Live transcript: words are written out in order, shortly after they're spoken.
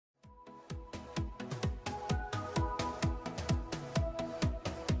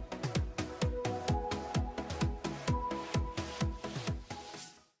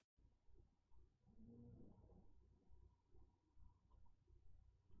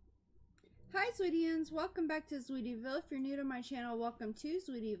Hi Zweetians, welcome back to Zweetieville. If you're new to my channel, welcome to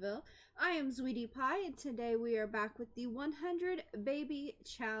Zweetieville. I am Zweetie Pie and today we are back with the 100 Baby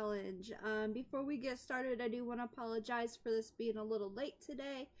Challenge. Before we get started, I do want to apologize for this being a little late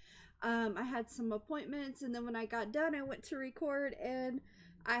today. I had some appointments and then when I got done I went to record and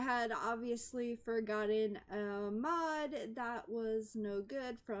I had obviously forgotten a mod that was no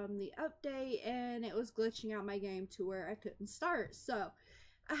good from the update and it was glitching out my game to where I couldn't start. So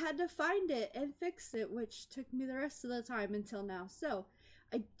I had to find it and fix it, which took me the rest of the time until now. So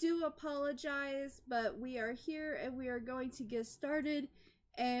I do apologize, but we are here and we are going to get started.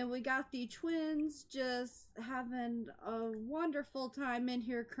 And we got the twins just having a wonderful time in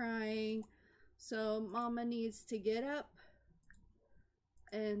here crying. So mama needs to get up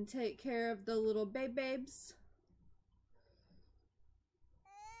and take care of the little babes.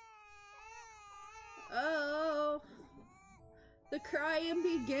 Oh, the crying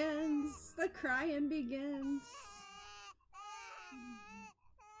begins. The crying begins.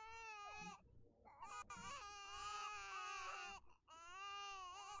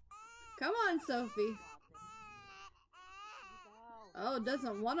 Come on, Sophie. Oh,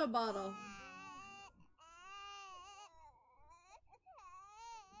 doesn't want a bottle.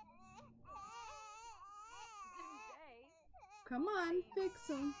 Come on, fix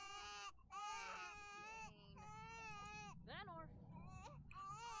him.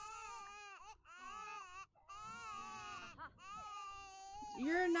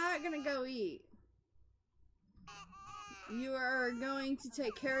 You're not gonna go eat. You are going to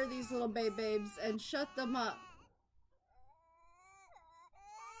take care of these little babes and shut them up.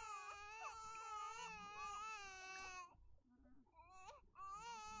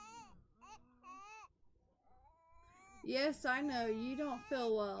 Yes, I know, you don't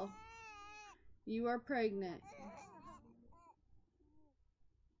feel well. You are pregnant.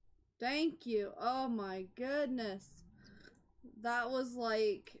 Thank you. Oh my goodness. That was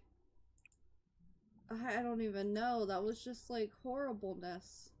like, I don't even know. That was just like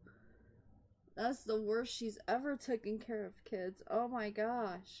horribleness. That's the worst she's ever taken care of kids. Oh my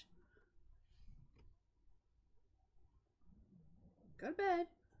gosh. Go to bed.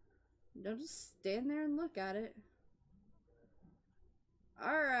 Don't just stand there and look at it.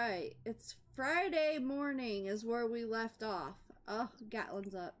 Alright. It's Friday morning is where we left off. Oh,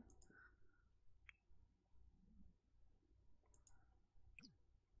 Gatlin's up.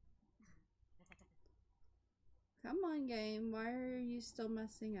 Come on, game. Why are you still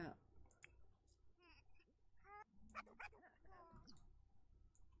messing up?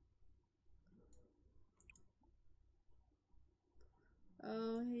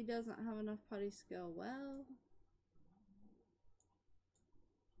 Oh, he doesn't have enough potty skill. Well.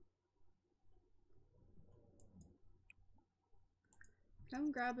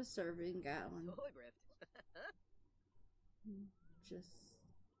 Come grab a serving, Gatlin. Just.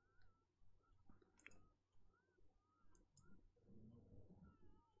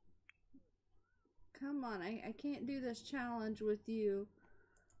 Come on, I can't do this challenge with you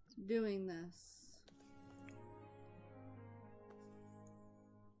doing this.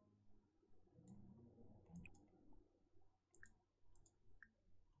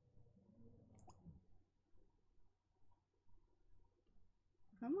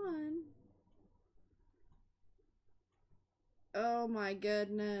 Come on. Oh my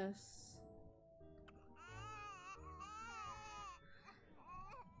goodness.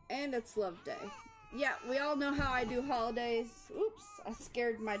 And it's Love Day. Yeah, we all know how I do holidays. Oops, I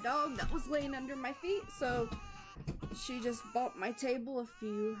scared my dog that was laying under my feet, so she just bumped my table if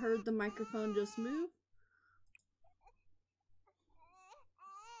you heard the microphone just move.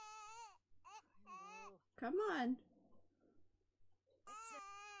 Come on.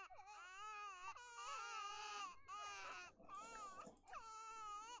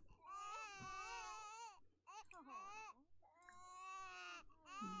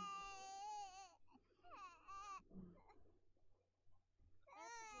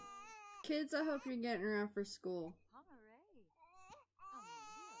 Kids, I hope you're getting around for school.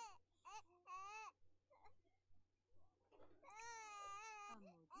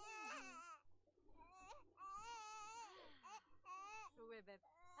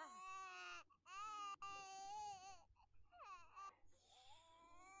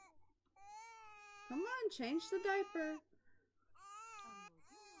 Come on, change the diaper.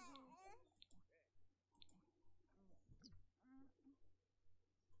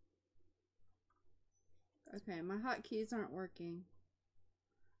 Okay, my hotkeys aren't working.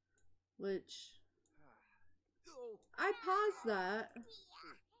 Which I paused that.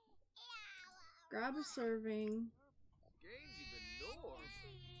 Grab a serving.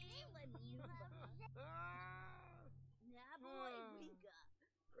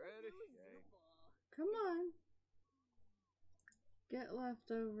 Come on. Get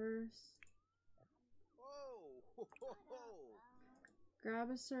leftovers. Grab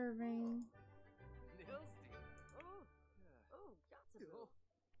a serving.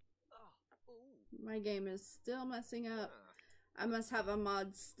 My game is still messing up. I must have a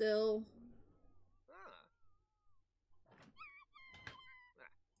mod still.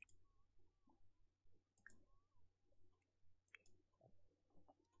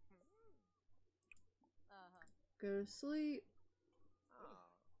 Go to sleep.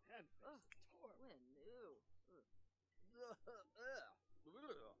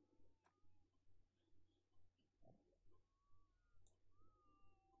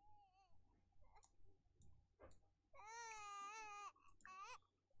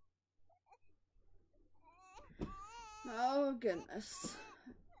 Oh goodness.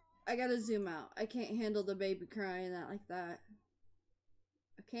 I gotta zoom out. I can't handle the baby crying out like that.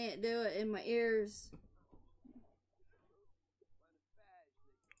 I can't do it in my ears.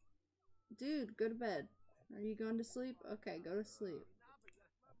 Dude, go to bed. Are you going to sleep? Okay, go to sleep.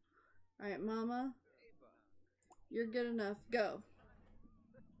 Alright, Mama. You're good enough. Go.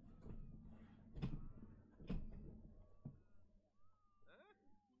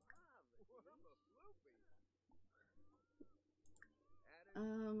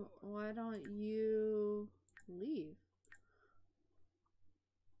 Why don't you leave?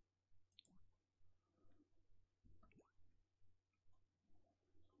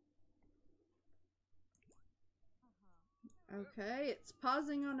 Okay, it's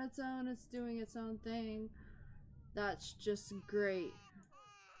pausing on its own, it's doing its own thing. That's just great.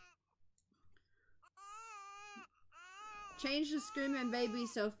 Change the screaming baby,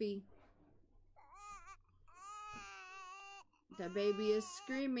 Sophie. The baby is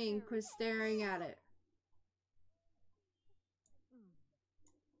screaming, quit staring at it.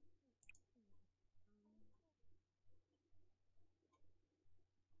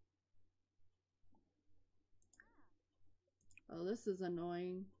 Oh, this is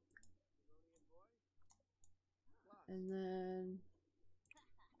annoying. And then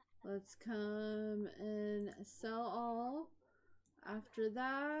let's come and sell all. After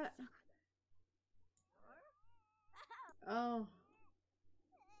that, oh.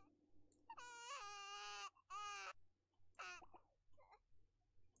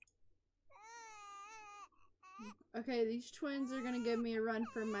 Okay, these twins are gonna give me a run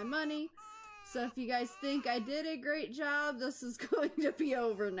for my money. So if you guys think I did a great job, this is going to be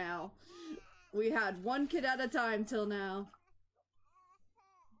over now. We had one kid at a time till now.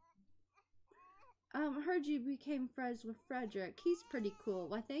 Heard you became friends with Frederick. He's pretty cool.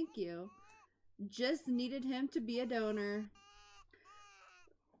 Why, thank you. Just needed him to be a donor.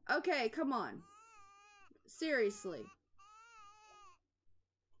 Okay, come on. Seriously.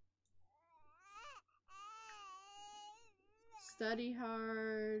 Study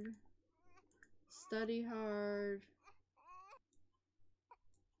hard. Study hard.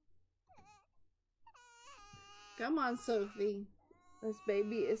 Come on, Sophie. This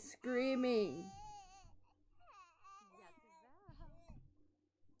baby is screaming.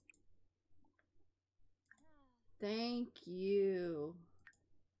 Thank you.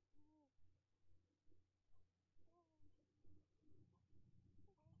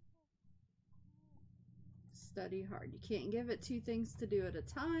 Study hard. You can't give it 2 things to do at a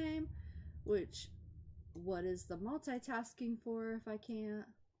time, which, what is the multitasking for if I can't?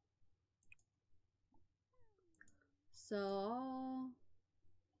 So,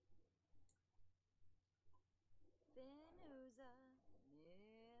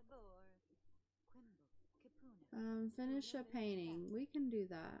 finish a painting. We can do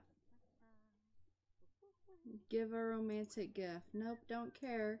that. Give a romantic gift. Nope, don't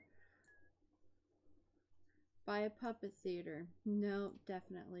care. Buy a puppet theater. Nope,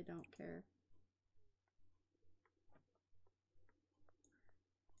 definitely don't care.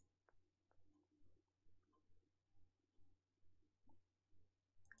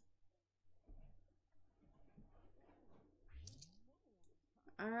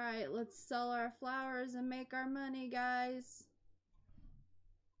 Alright, let's sell our flowers and make our money, guys.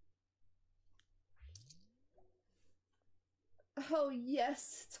 Oh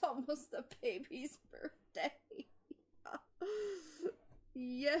yes, it's almost the baby's birthday.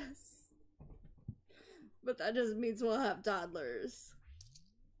 Yes. But that just means we'll have toddlers.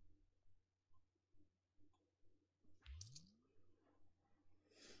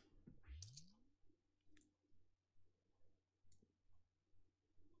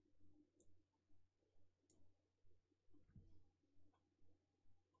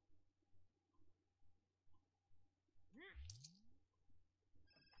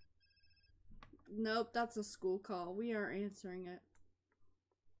 Nope, that's a school call. We aren't answering it.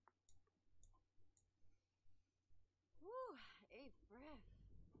 Ooh, hey, breath.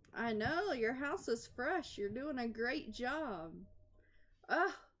 I know, your house is fresh. You're doing a great job.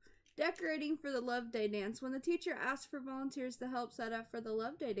 Ugh. Decorating for the Love Day dance. When the teacher asked for volunteers to help set up for the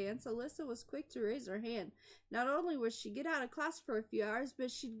Love Day dance, Alyssa was quick to raise her hand. Not only would she get out of class for a few hours, but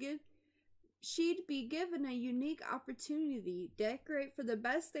she'd be given a unique opportunity. Decorate for the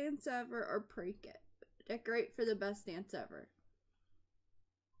best dance ever or prank it. Decorate for the best dance ever.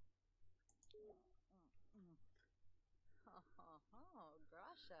 Oh,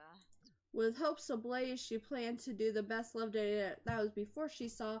 Grasha. With hopes ablaze, she planned to do the best Love Day. That was before she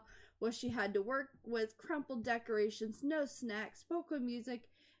saw what she had to work with: crumpled decorations, no snacks, spoken music,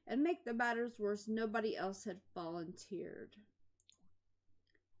 and make the matters worse, nobody else had volunteered.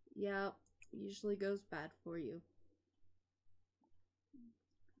 Yep, usually goes bad for you.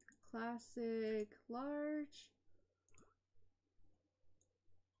 Classic, large.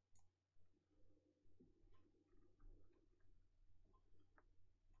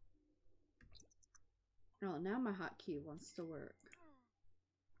 Oh, now my hotkey wants to work.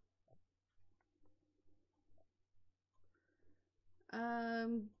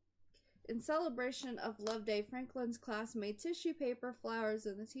 In celebration of Love Day, Franklin's class made tissue paper, flowers,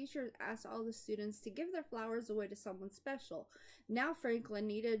 and the teacher asked all the students to give their flowers away to someone special. Now Franklin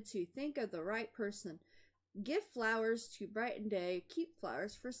needed to think of the right person. Give flowers to brighten day, keep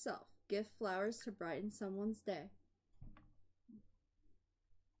flowers for self. Give flowers to brighten someone's day.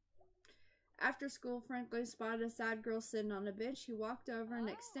 After school, Franklin spotted a sad girl sitting on a bench. He walked over and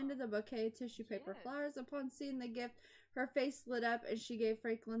extended the bouquet of tissue paper flowers. Upon seeing the gift, her face lit up and she gave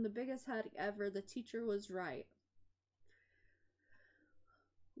Franklin the biggest hug ever. The teacher was right.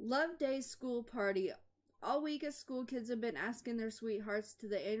 Love Day school party. All week at school, kids have been asking their sweethearts to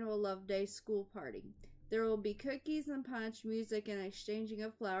the annual Love Day school party. There will be cookies and punch, music, and exchanging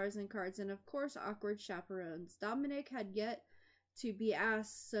of flowers and cards, and of course, awkward chaperones. Dominic had yet to be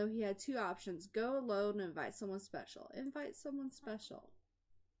asked, so he had two options: go alone and invite someone special. Invite someone special.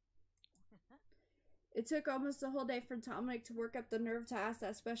 It took almost a whole day for Dominic to work up the nerve to ask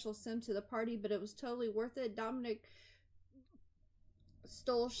that special sim to the party, but it was totally worth it. Dominic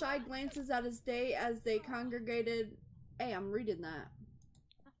stole shy glances at his day as they congregated. Hey, I'm reading that.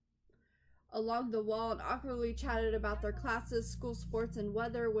 Along the wall and awkwardly chatted about their classes, school sports, and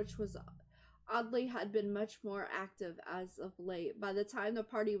weather, which was oddly had been much more active as of late. By the time the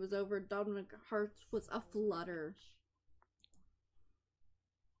party was over, Dominic's heart was aflutter.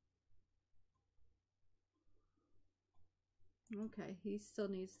 Okay, he still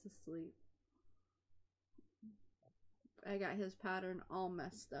needs to sleep. I got his pattern all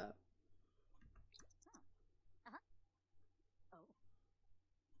messed up.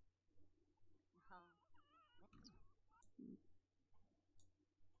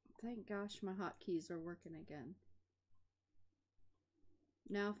 Thank gosh my hotkeys are working again.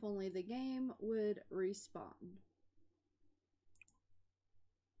 Now if only the game would respawn.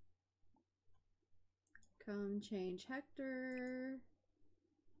 Come change Hector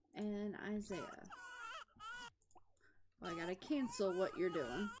and Isaiah. Well, I gotta cancel what you're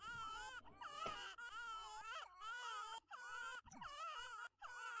doing.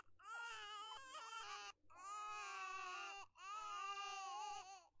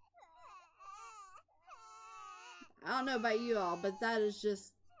 I don't know about you all, but that is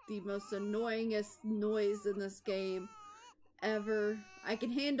just the most annoyingest noise in this game ever. I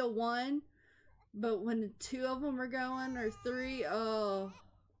can handle one, but when two of them are going, or three, oh,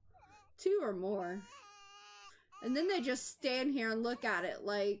 two or more. And then they just stand here and look at it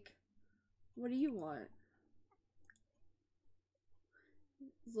like, what do you want?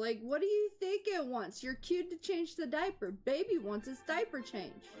 It's like, what do you think it wants? You're cute to change the diaper. Baby wants its diaper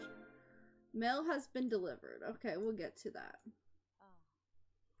changed. Mail has been delivered. Okay, we'll get to that.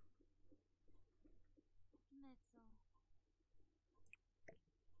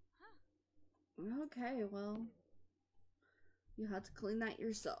 Okay, well, you have to clean that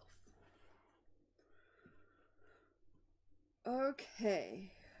yourself.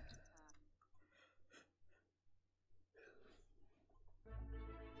 Okay.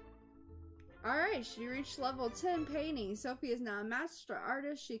 Alright, she reached level 10 painting. Sophie is now a master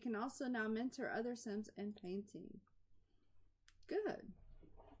artist. She can also now mentor other Sims in painting. Good.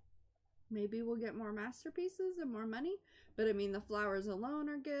 Maybe we'll get more masterpieces and more money. But I mean, the flowers alone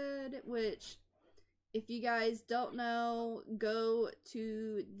are good. Which, if you guys don't know, go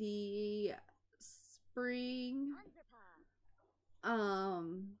to the spring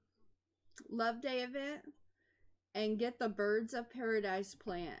Love Day event. and get the birds of paradise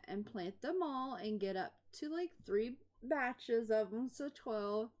plant and plant them all and get up to like 3 batches of them, so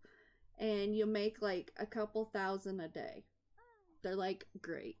 12, and you'll make like a couple thousand a day. They're like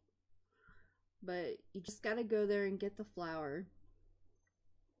great, but you just gotta go there and get the flower.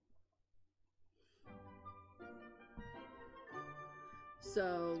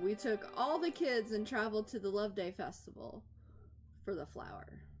 So we took all the kids and traveled to the Love Day Festival for the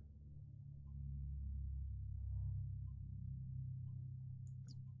flower.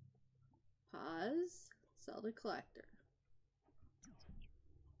 Pause. Sell to collector.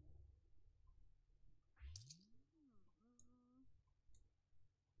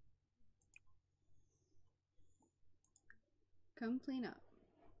 Come clean up.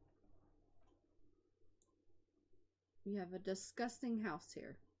 You have a disgusting house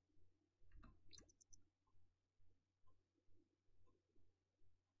here.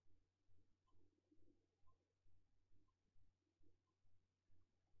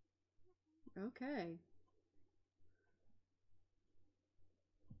 Okay.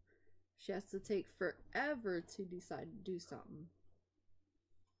 She has to take forever to decide to do something.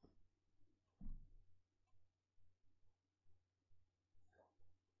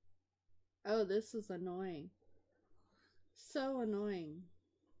 Oh, this is annoying. So annoying.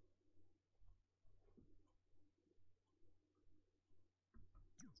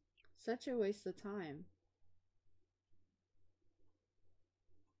 Such a waste of time.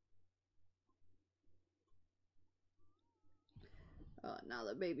 Oh, now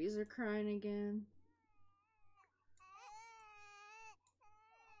the babies are crying again.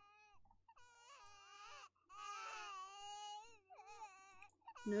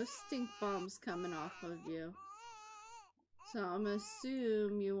 No stink bombs coming off of you. So I'm gonna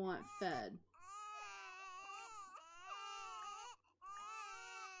assume you want fed.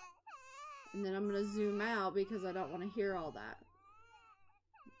 And then I'm gonna zoom out because I don't want to hear all that.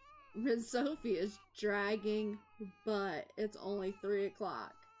 And Sophie is dragging butt. It's only 3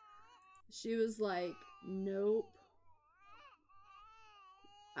 o'clock. She was like, nope.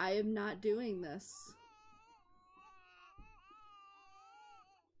 I am not doing this.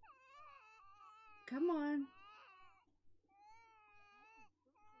 Come on.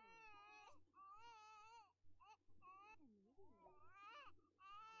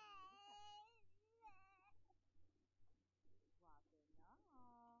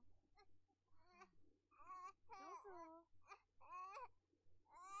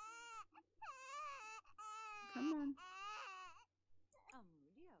 Come on.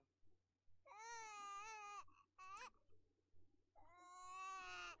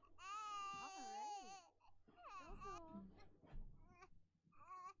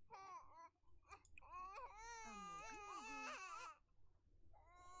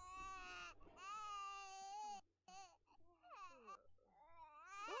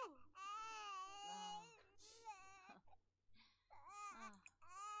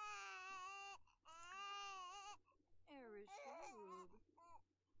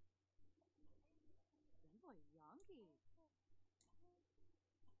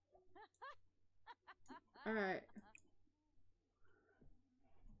 All right.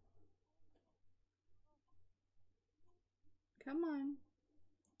 Come on.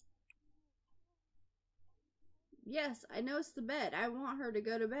 Yes, I know it's the bed. I want her to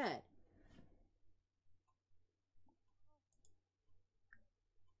go to bed.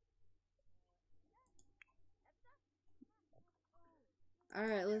 All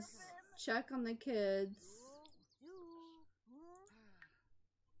right, let's check on the kids.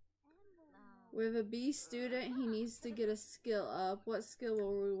 We have a B student. He needs to get a skill up. What skill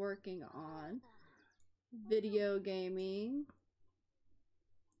were we working on? Video gaming.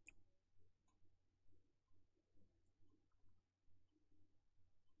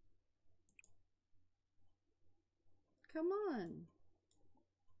 Come on.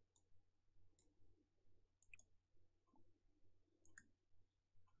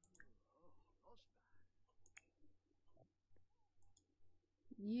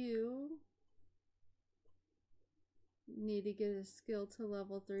 You need to get a skill to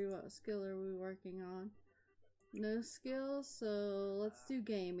level 3. What skill are we working on? No skill, so let's do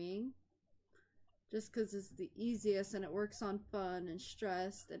gaming. Just because it's the easiest and it works on fun and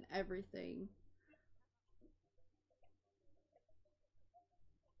stress and everything.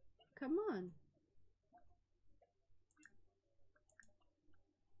 Come on.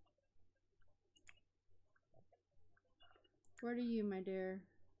 What are you, my dear?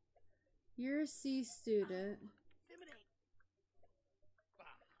 You're a C student.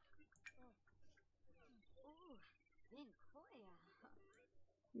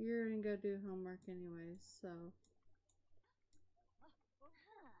 You're gonna go do homework anyways, so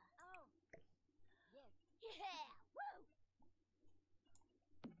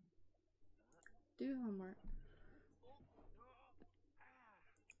Do homework.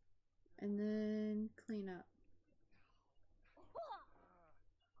 And then clean up.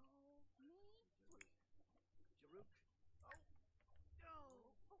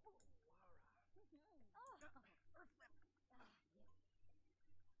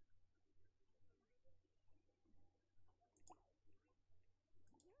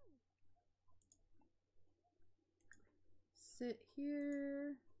 Sit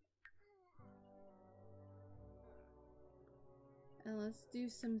here. And let's do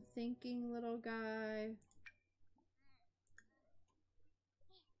some thinking, little guy.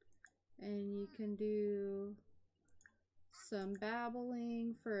 And you can do some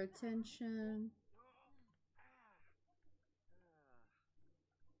babbling for attention.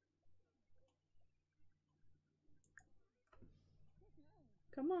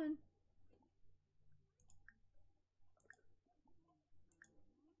 Come on.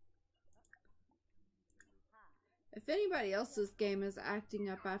 If anybody else's game is acting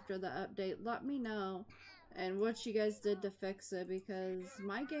up after the update, let me know and what you guys did to fix it, because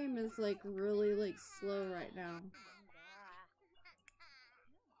my game is like really like slow right now.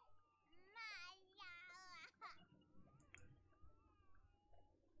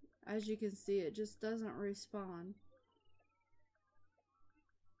 As you can see, it just doesn't respawn.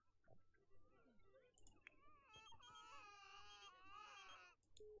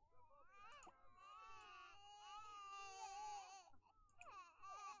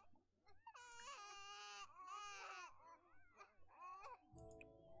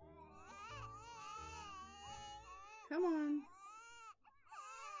 Come on.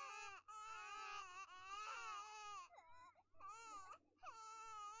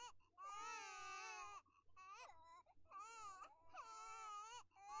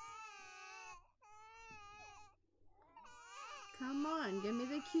 Come on, give me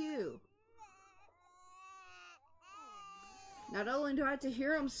the cue. Not only do I have to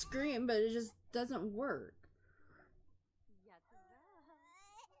hear him scream, but it just doesn't work.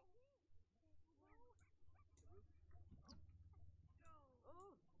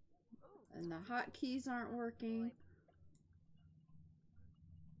 And the hotkeys aren't working.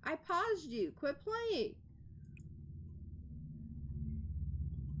 I paused you. Quit playing.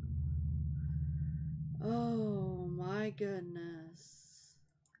 Oh my goodness.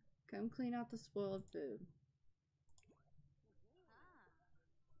 Come clean out the spoiled food.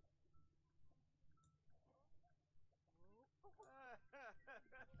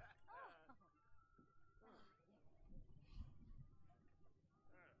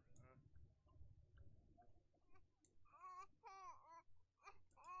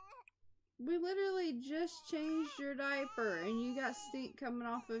 We literally just changed your diaper and you got stink coming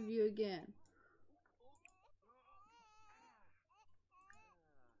off of you again.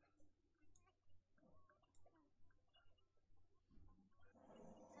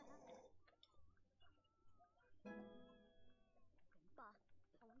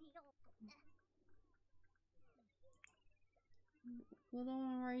 Little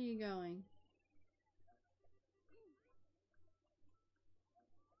one, where are you going?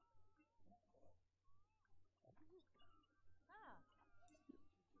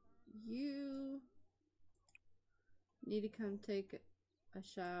 You need to come take a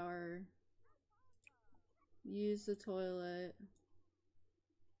shower. Use the toilet.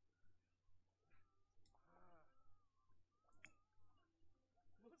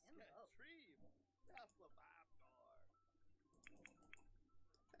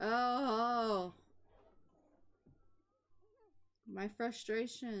 Oh, my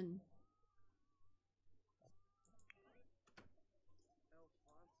frustration.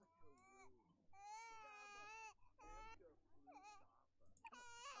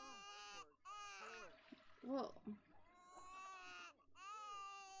 Well,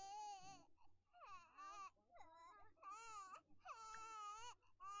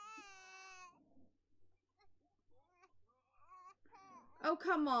 oh,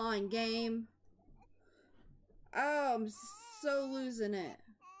 come on, game. Oh, I'm so losing it.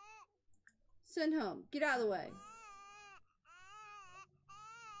 Send home. Get out of the way.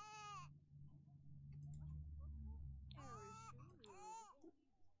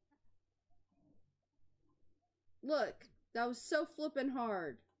 Look, that was so flippin'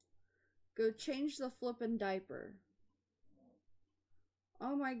 hard. Go change the flippin' diaper.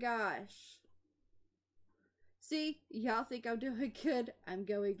 Oh my gosh. See, y'all think I'm doing good? I'm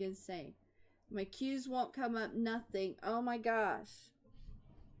going insane. My cues won't come up, nothing. Oh my gosh.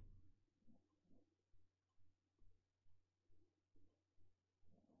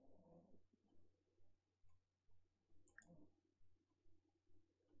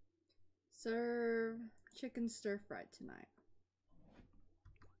 Serve chicken stir fry tonight.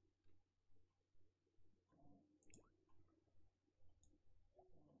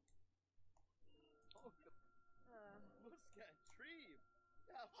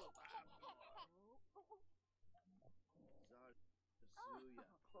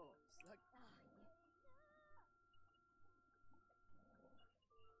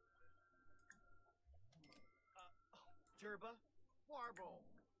 Turba, Warble.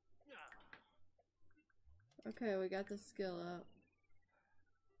 Okay, we got the skill up.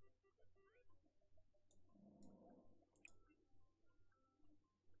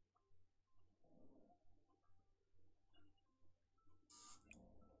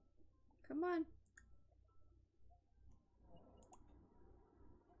 Come on.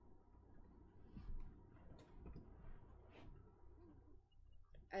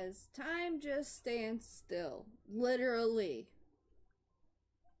 As time just stands still. Literally.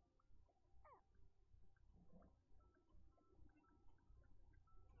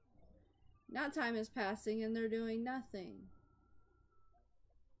 Now time is passing and they're doing nothing.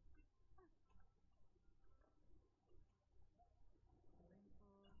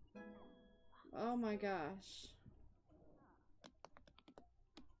 Oh my gosh.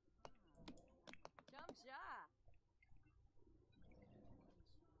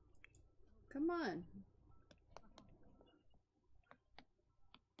 Come on.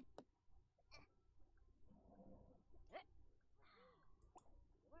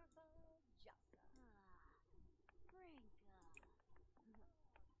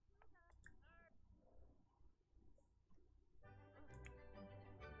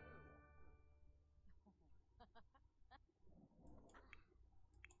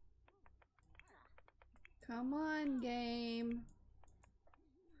 Come on, game.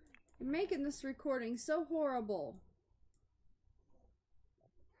 You're making this recording so horrible.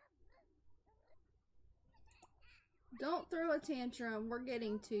 Don't throw a tantrum. We're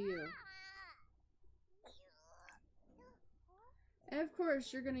getting to you. And of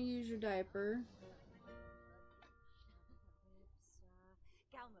course, you're going to use your diaper.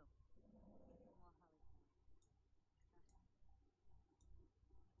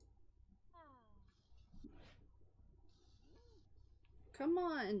 Come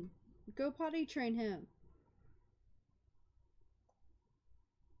on. Go potty train him.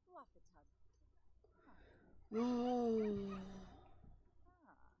 Whoa.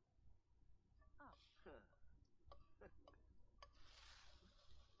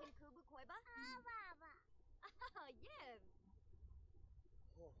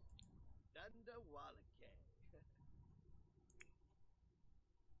 Dunda Wallake.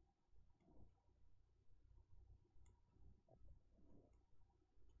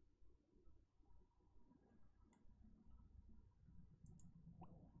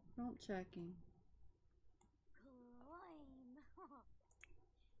 Not checking.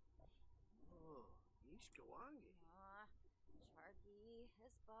 Oh, Ishkawangi.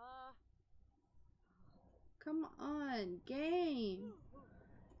 Come on, game.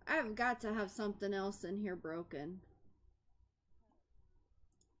 I've got to have something else in here broken.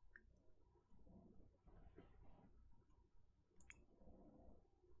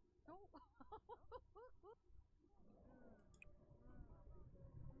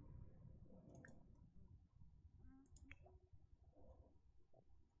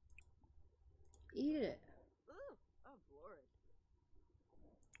 Eat it. Ooh, oh, glory.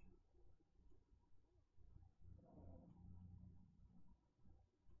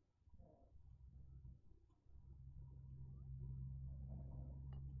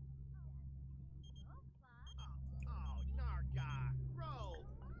 Oh, Narga. Roll.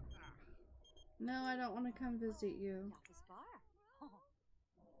 No, I don't want to come visit you.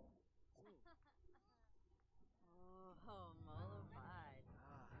 Oh, mollified.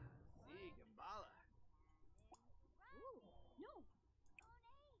 See, Gambala. Ooh, no.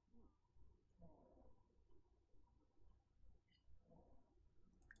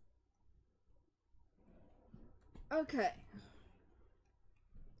 Okay.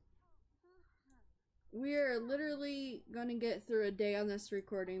 We're literally gonna get through a day on this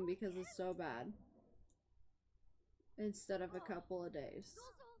recording because it's so bad. Instead of a couple of days.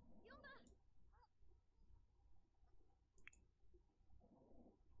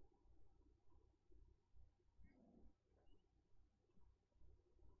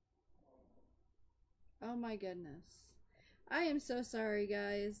 Oh my goodness. I am so sorry,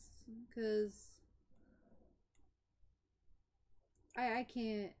 guys, because I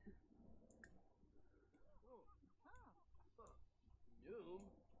can't. Noom.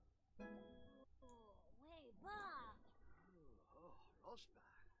 Oh, Rospa.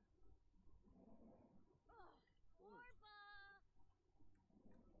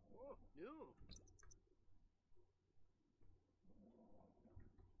 No.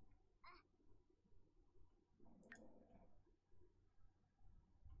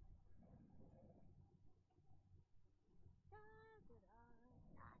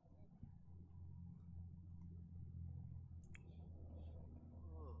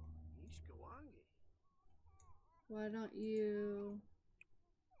 Oh, Ishkawangi. Why don't you...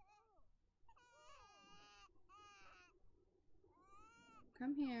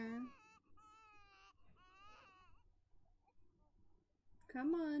 Come here.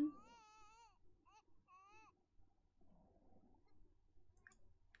 Come on.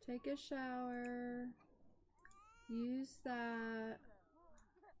 Take a shower. Use that.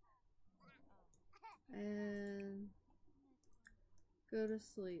 And go to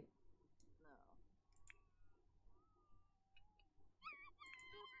sleep.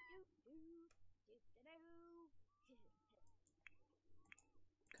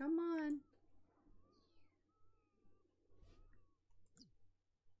 Come on.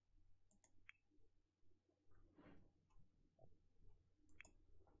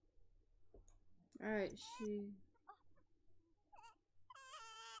 Alright, she...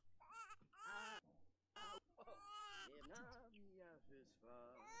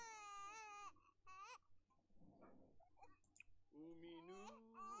 Uminu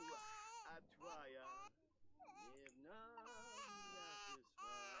atwaya.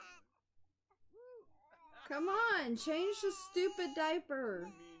 Come on, change the stupid diaper.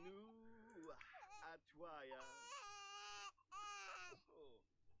 Uminu atwaya.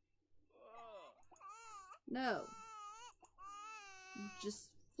 No. Just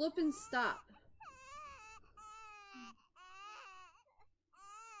flip and stop.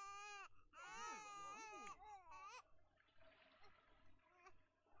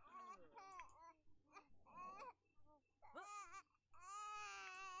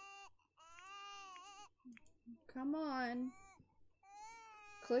 Come on.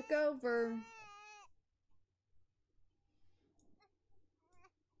 Click over.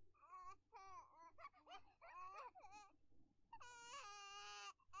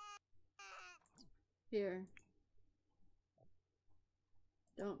 Here.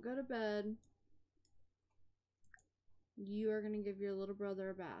 Don't go to bed. You are going to give your little brother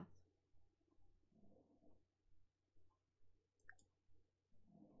a bath.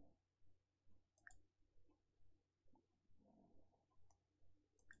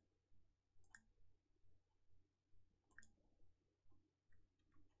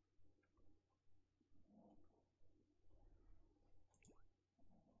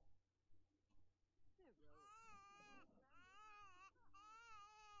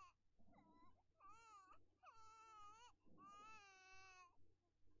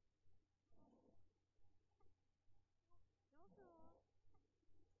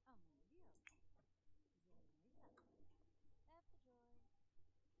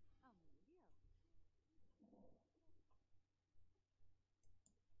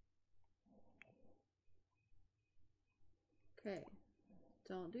 Okay.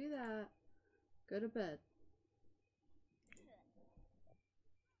 Don't do that. Go to bed.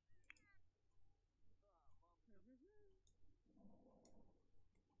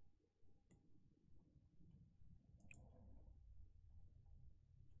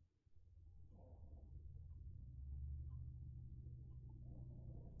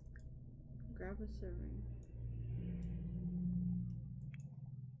 Grab a serving.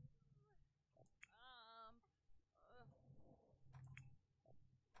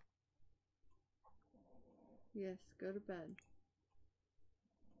 Yes, go to bed.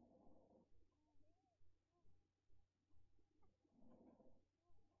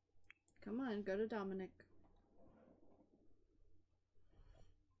 Come on, go to Dominic.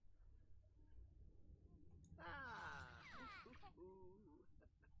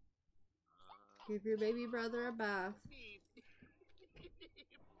 Give your baby brother a bath.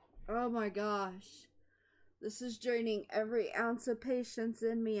 Oh my gosh. This is draining every ounce of patience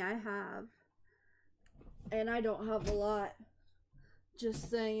in me I have. And I don't have a lot. Just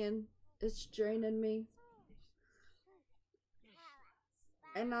saying. It's draining me.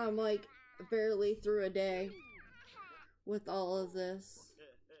 And I'm like barely through a day with all of this.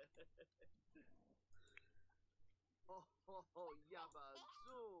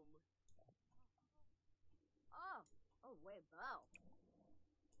 Oh, wait, bow.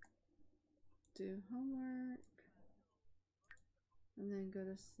 Do homework. And then go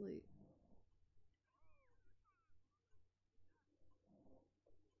to sleep.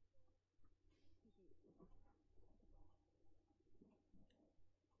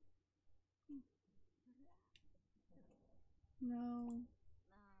 No.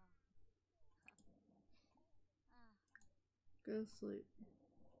 Go to sleep.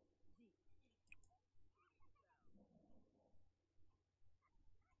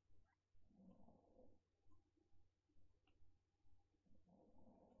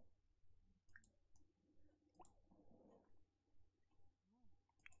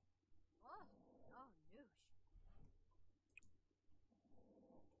 Oh, oh, noosh.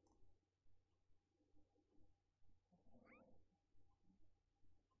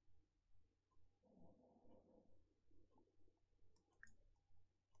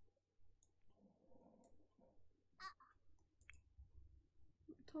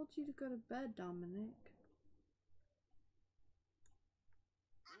 I told you to go to bed, Dominic.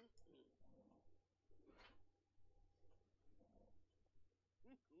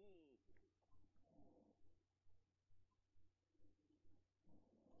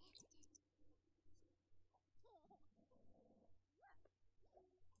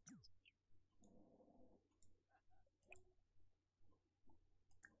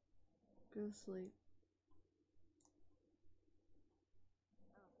 Go to sleep.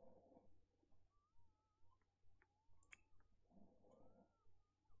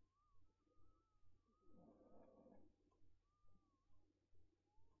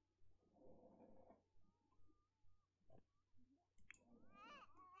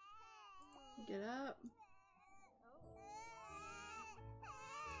 Get up.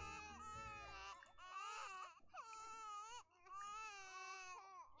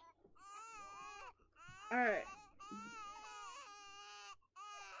 All right.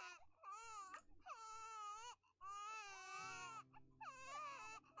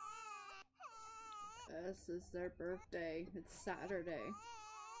 This is their birthday. It's Saturday.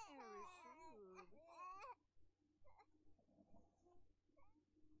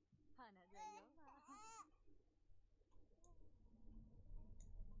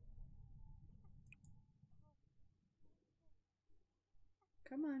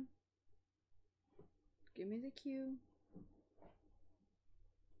 Come on. Give me the cue.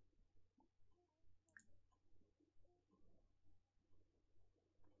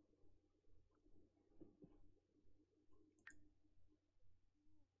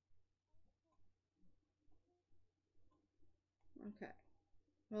 Okay.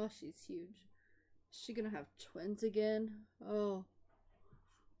 Well, she's huge. Is she gonna have twins again? Oh.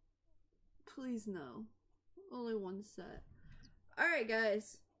 Please no. Only one set. Alright,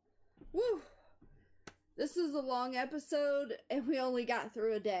 guys. Woo! This is a long episode, and we only got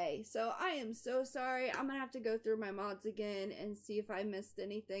through a day. So I am so sorry. I'm gonna have to go through my mods again and see if I missed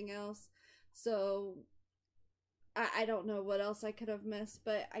anything else. So I don't know what else I could have missed,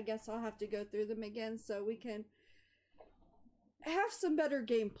 but I guess I'll have to go through them again so we can have some better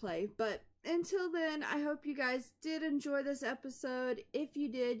gameplay. But until then, I hope you guys did enjoy this episode. If you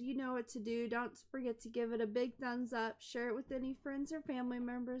did, you know what to do. Don't forget to give it a big thumbs up. Share it with any friends or family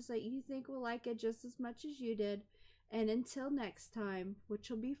members that you think will like it just as much as you did. And until next time,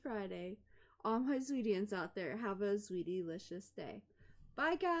 which will be Friday, all my Zweetians out there, have a Zweetielicious day.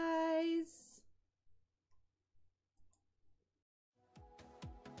 Bye, guys!